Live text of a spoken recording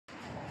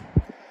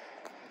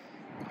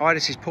Hi,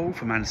 this is Paul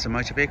from Anderson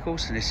Motor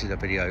Vehicles, and this is a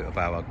video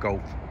about our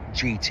Golf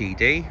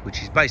GTD,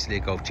 which is basically a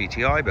Golf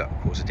GTI, but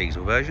of course a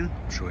diesel version.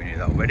 I'm sure you knew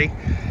that already.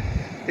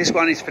 This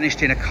one is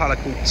finished in a colour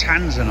called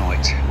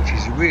Tanzanite, which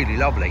is really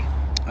lovely.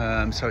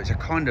 So it's a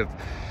kind of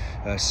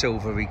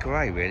silvery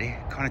grey, really.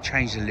 It kind of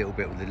changed a little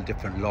bit with the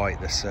different light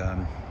that's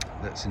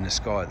in the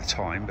sky at the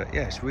time, but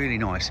yeah, it's really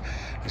nice.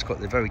 It's got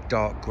the very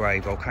dark grey,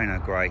 volcano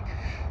grey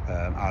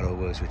alloy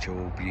wheels, which are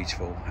all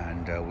beautiful,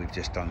 and we've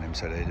just done them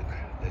so they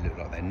look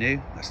like they're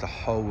new. That's the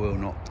whole wheel,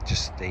 not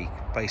just the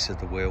base of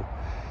the wheel.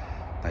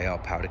 They are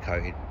powder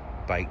coated,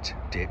 baked,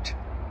 dipped,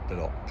 the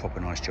lot. Proper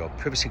nice job.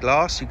 Privacy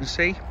glass, you can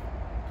see.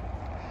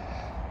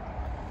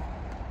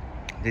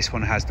 This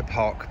one has the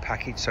park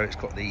package, so it's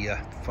got the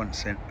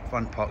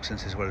front park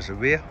sensor as well as the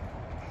rear.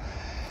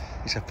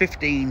 It's a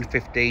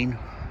 1515.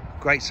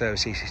 Great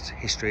service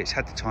history. It's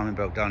had the timing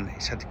belt done,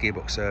 it's had the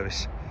gearbox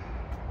service.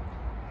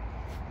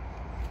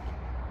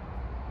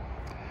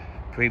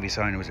 Previous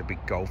owner was a big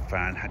Golf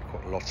fan, had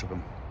quite a lot of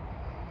them.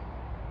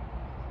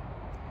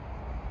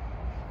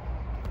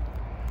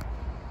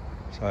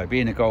 So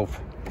being a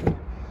Golf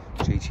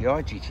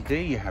GTI,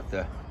 GTD, you have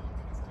the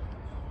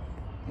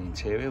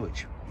interior,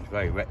 which is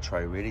very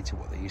retro really to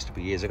what they used to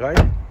be years ago.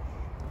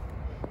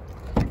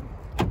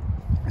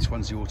 This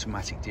one's the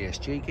automatic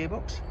DSG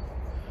gearbox.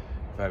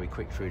 Very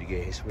quick through the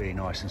gear, it's really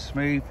nice and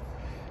smooth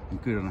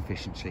and good on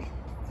efficiency.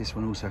 This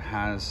one also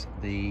has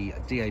the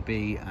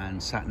DAB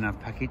and sat nav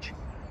package.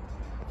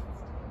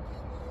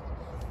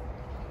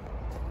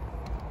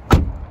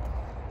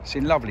 It's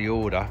in lovely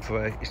order.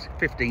 It's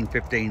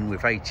 1515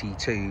 with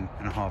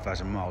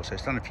 82,500 miles, so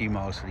it's done a few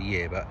miles for the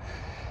year, but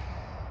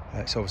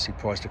it's obviously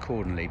priced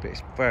accordingly. But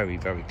it's very,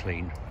 very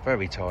clean,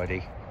 very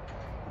tidy.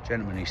 The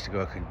gentleman used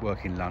to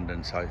work in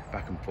London, so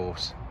back and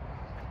forth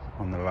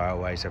on the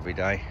railways every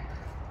day,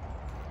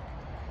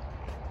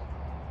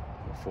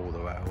 for the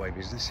railway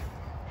business.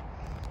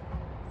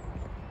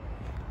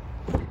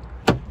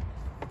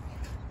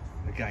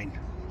 Again,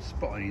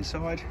 spot on the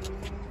inside.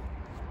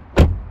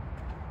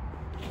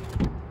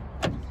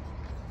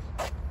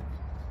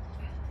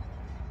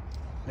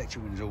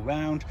 Electric windows all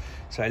round,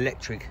 so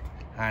electric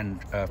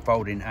and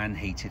folding and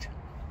heated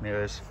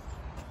mirrors.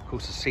 Of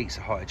course the seats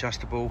are height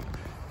adjustable.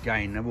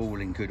 Again, they're all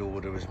in good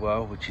order as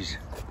well, which is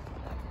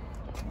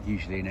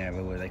usually an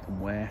area where they can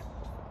wear.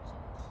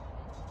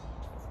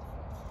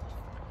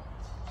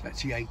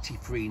 That's the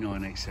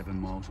 83,987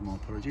 miles, my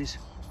apologies.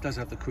 It does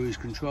have the cruise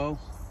control.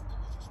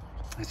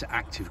 There's an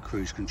active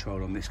cruise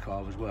control on this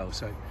car as well.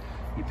 So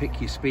you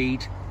pick your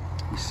speed,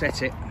 you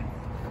set it,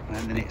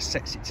 and then it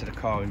sets it to the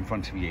car in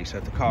front of you. So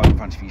if the car in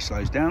front of you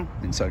slows down,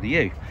 then so do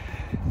you.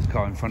 If the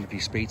car in front of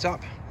you speeds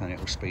up, then it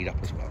will speed up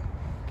as well.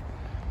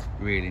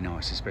 Really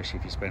nice, especially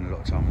if you spend a lot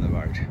of time on the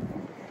road.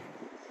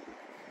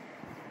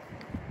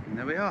 And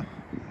there we are.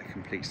 That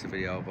completes the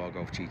video of our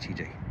Golf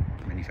GTD.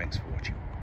 Many thanks for watching.